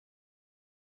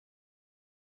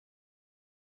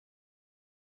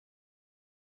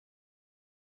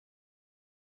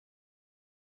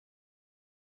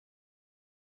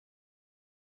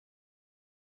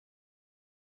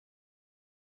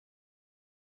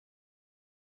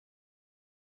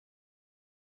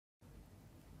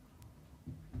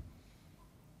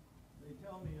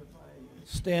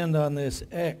stand on this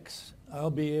X,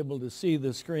 I'll be able to see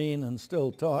the screen and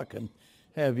still talk and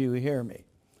have you hear me.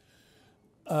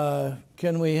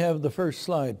 Can we have the first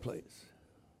slide, please?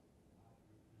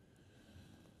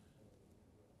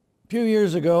 A few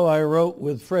years ago, I wrote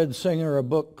with Fred Singer a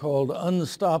book called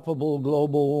Unstoppable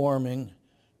Global Warming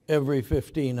Every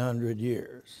 1,500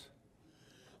 Years.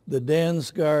 The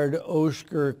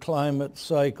Dansgaard-Oeschger climate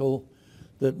cycle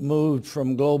that moved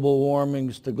from global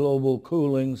warmings to global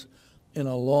coolings in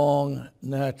a long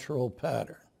natural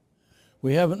pattern.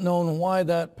 We haven't known why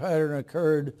that pattern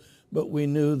occurred, but we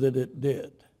knew that it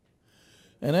did.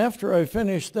 And after I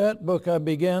finished that book, I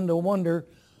began to wonder,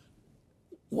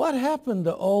 what happened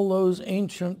to all those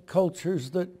ancient cultures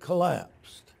that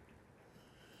collapsed?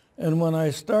 And when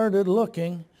I started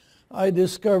looking, I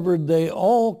discovered they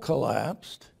all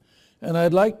collapsed. And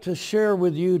I'd like to share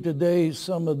with you today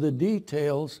some of the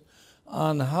details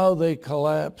on how they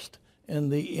collapsed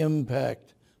and the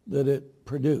impact that it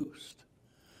produced.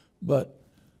 But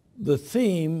the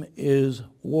theme is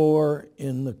war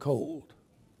in the cold.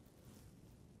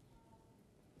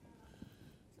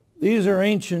 These are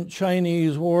ancient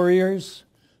Chinese warriors.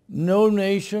 No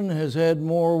nation has had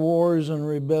more wars and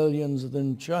rebellions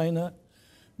than China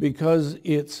because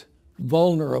it's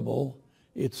vulnerable.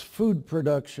 Its food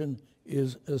production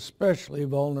is especially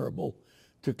vulnerable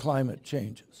to climate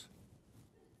changes.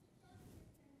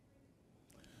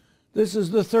 This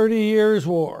is the 30 Years'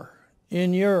 War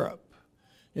in Europe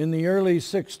in the early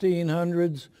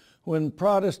 1600s when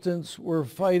Protestants were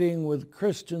fighting with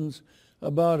Christians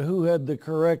about who had the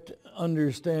correct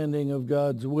understanding of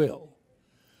God's will.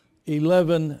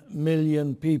 11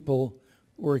 million people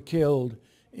were killed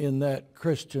in that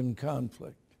Christian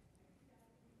conflict.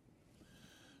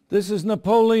 This is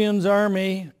Napoleon's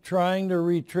army trying to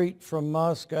retreat from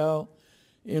Moscow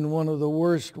in one of the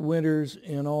worst winters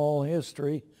in all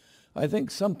history. I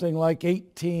think something like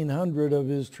 1,800 of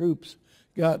his troops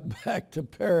got back to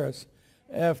Paris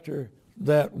after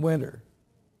that winter.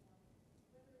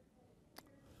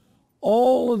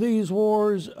 All of these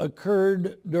wars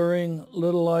occurred during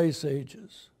little ice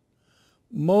ages.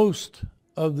 Most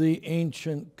of the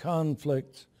ancient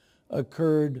conflicts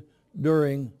occurred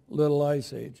during little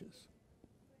ice ages.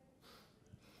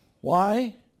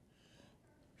 Why?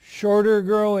 Shorter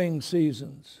growing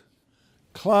seasons,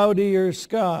 cloudier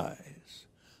skies,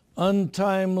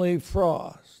 untimely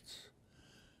frosts,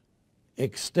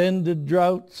 extended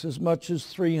droughts as much as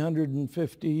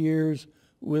 350 years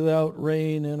without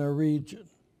rain in a region.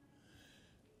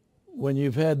 When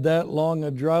you've had that long a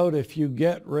drought, if you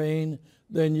get rain,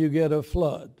 then you get a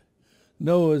flood.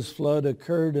 Noah's flood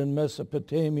occurred in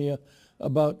Mesopotamia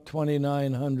about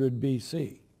 2900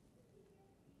 BC.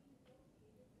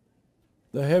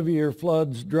 The heavier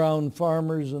floods drowned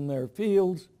farmers in their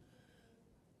fields.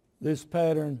 This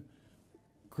pattern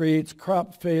creates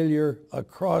crop failure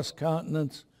across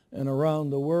continents and around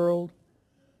the world.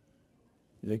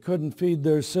 They couldn't feed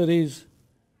their cities,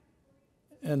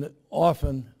 and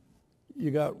often you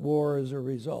got war as a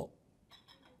result.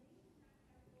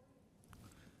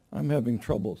 I'm having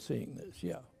trouble seeing this,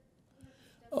 yeah.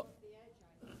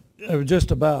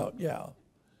 Just about, yeah.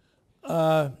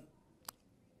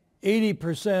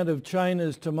 80% of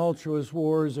China's tumultuous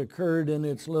wars occurred in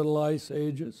its little ice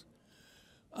ages.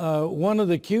 One of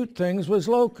the cute things was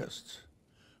locusts.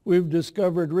 We've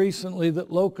discovered recently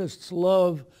that locusts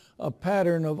love a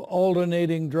pattern of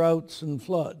alternating droughts and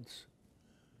floods.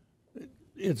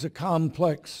 It's a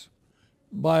complex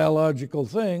biological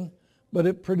thing, but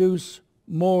it produces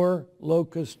more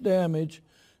locust damage,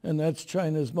 and that's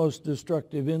China's most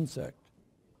destructive insect.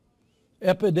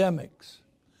 Epidemics.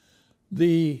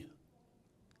 The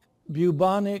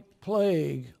bubonic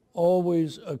plague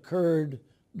always occurred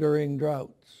during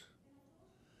droughts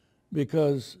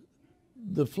because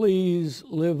the fleas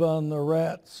live on the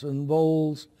rats and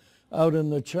voles out in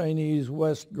the Chinese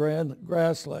West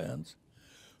grasslands.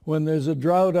 When there's a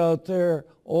drought out there,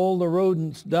 all the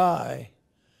rodents die,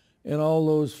 and all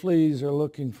those fleas are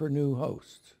looking for new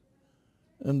hosts.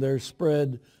 And they're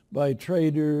spread by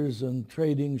traders and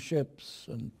trading ships,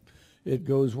 and it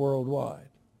goes worldwide.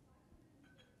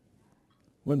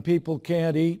 When people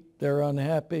can't eat, they're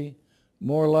unhappy,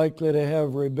 more likely to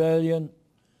have rebellion,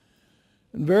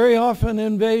 and very often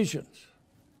invasions.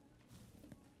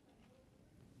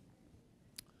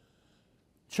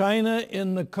 China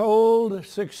in the cold,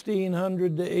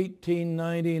 1600 to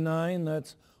 1899,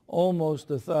 that's almost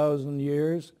 1,000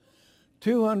 years.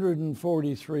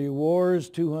 243 wars,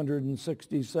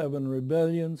 267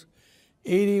 rebellions,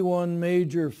 81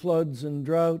 major floods and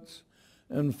droughts,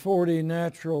 and 40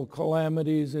 natural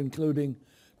calamities, including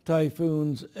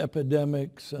typhoons,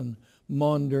 epidemics, and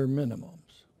Maunder minimums.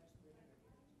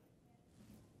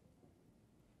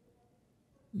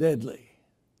 Deadly.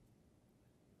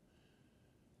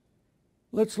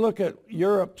 Let's look at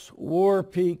Europe's war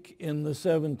peak in the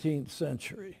 17th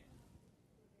century.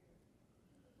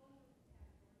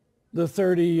 The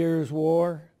 30 Years'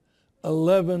 War,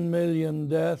 11 million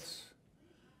deaths,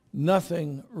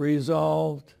 nothing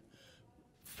resolved.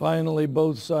 Finally,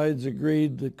 both sides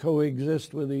agreed to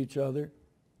coexist with each other.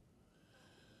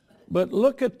 But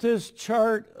look at this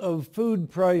chart of food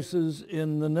prices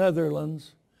in the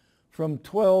Netherlands from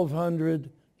 1200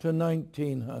 to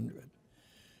 1900.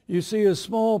 You see a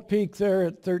small peak there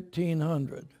at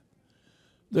 1300.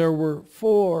 There were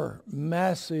 4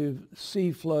 massive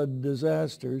sea flood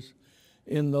disasters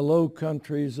in the Low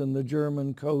Countries and the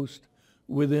German coast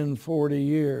within 40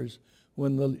 years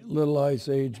when the Little Ice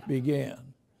Age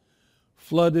began.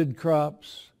 Flooded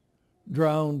crops,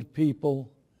 drowned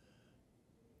people,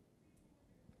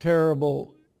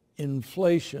 terrible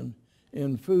inflation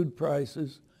in food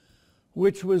prices,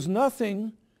 which was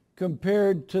nothing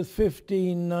compared to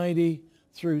 1590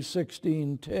 through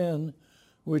 1610,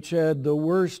 which had the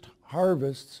worst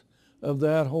harvests of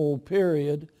that whole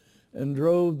period and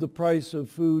drove the price of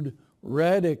food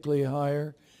radically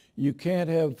higher. You can't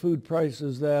have food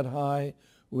prices that high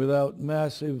without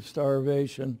massive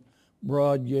starvation,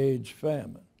 broad gauge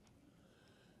famine.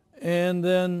 And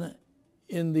then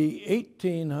in the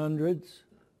 1800s,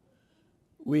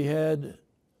 we had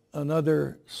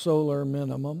another solar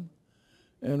minimum,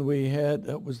 and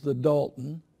that was the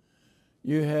Dalton.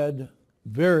 You had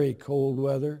very cold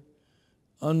weather,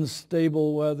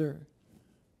 unstable weather.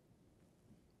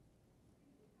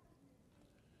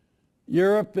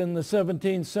 Europe in the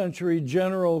 17th century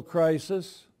general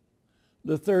crisis,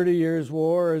 the 30 Years'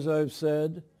 War, as I've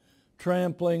said,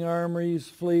 trampling armies,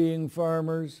 fleeing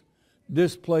farmers,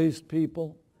 displaced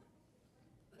people.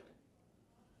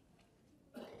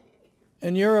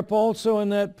 And Europe also in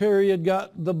that period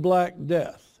got the Black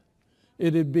Death.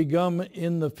 It had begun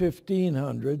in the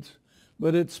 1500s,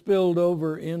 but it spilled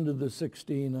over into the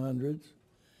 1600s,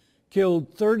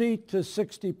 killed 30 to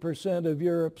 60% of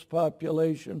Europe's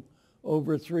population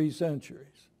over 3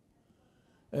 centuries.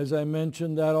 As I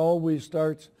mentioned, that always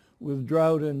starts with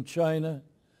drought in China,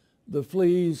 the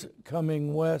fleas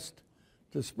coming west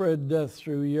to spread death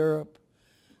through Europe,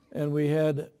 and we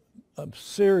had a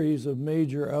series of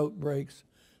major outbreaks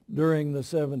during the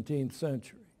 17th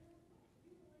century.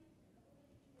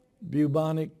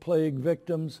 Bubonic plague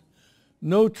victims,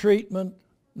 no treatment,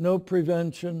 no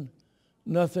prevention,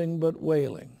 nothing but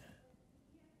wailing.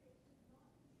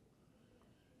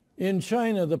 In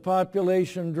China, the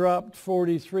population dropped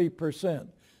 43%.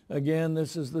 Again,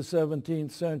 this is the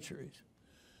 17th century.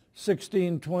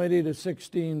 1620 to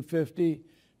 1650,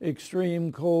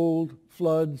 extreme cold,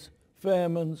 floods,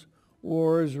 famines,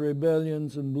 wars,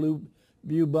 rebellions, and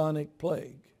bubonic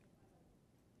plague.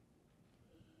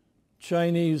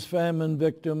 Chinese famine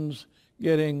victims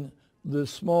getting the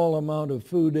small amount of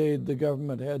food aid the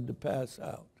government had to pass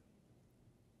out.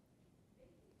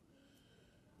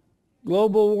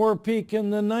 Global war peak in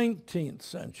the 19th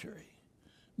century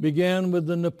began with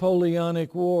the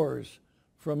Napoleonic Wars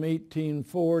from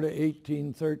 1804 to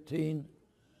 1813.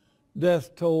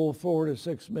 Death toll 4 to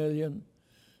 6 million.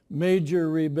 Major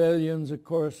rebellions, of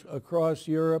course, across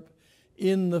Europe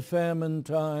in the famine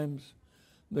times.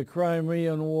 The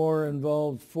Crimean War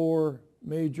involved 4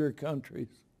 major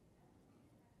countries.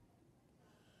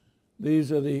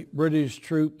 These are the British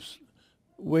troops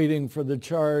waiting for the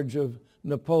charge of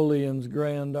Napoleon's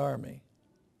Grand Army.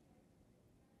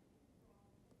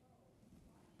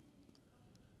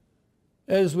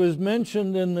 As was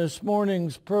mentioned in this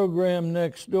morning's program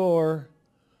next door,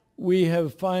 we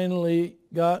have finally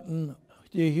gotten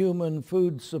the human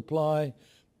food supply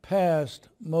past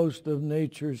most of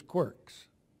nature's quirks.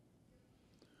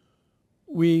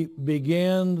 We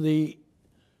began the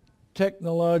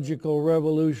technological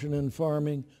revolution in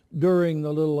farming during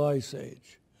the Little Ice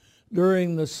Age.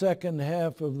 During the second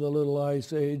half of the Little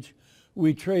Ice Age,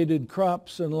 we traded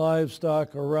crops and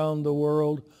livestock around the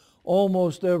world.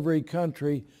 Almost every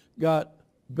country got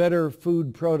better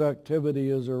food productivity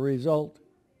as a result.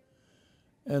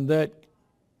 And that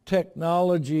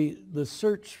technology, the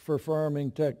search for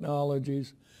farming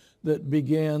technologies that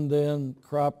began then,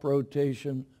 crop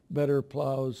rotation, better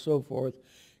plows, so forth,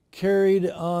 carried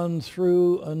on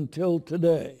through until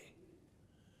today.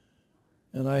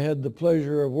 And I had the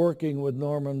pleasure of working with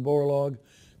Norman Borlaug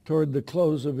toward the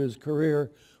close of his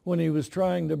career when he was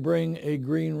trying to bring a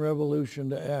green revolution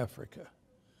to Africa.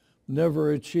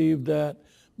 Never achieved that,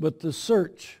 but the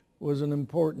search was an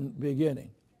important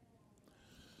beginning.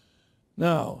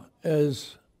 Now,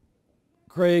 as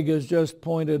Craig has just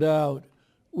pointed out,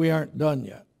 we aren't done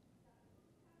yet.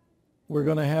 We're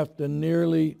going to have to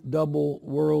nearly double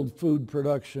world food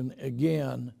production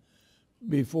again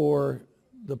before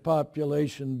the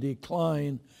population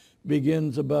decline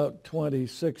begins about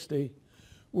 2060.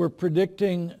 We're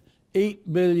predicting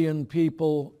 8 billion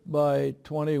people by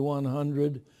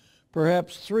 2100,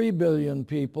 perhaps 3 billion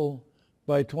people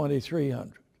by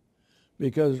 2300,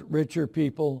 because richer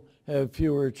people have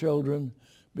fewer children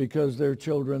because their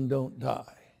children don't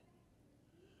die.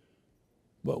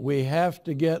 But we have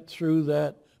to get through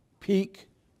that peak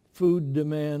food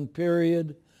demand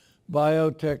period,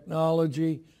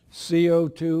 biotechnology,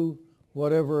 CO2,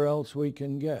 whatever else we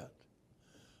can get.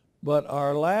 But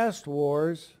our last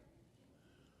wars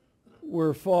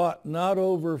were fought not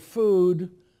over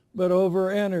food, but over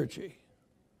energy.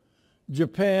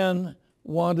 Japan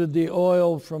wanted the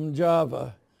oil from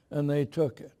Java, and they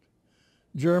took it.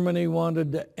 Germany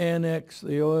wanted to annex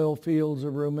the oil fields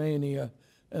of Romania,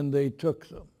 and they took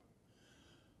them.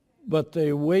 But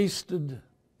they wasted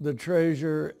the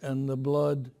treasure and the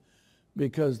blood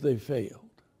because they failed.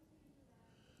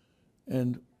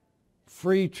 And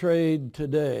free trade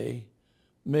today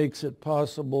makes it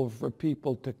possible for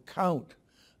people to count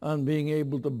on being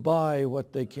able to buy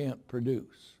what they can't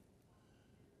produce.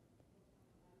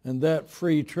 And that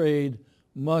free trade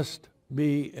must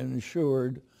be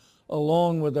ensured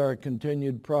along with our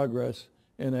continued progress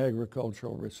in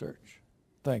agricultural research.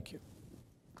 Thank you.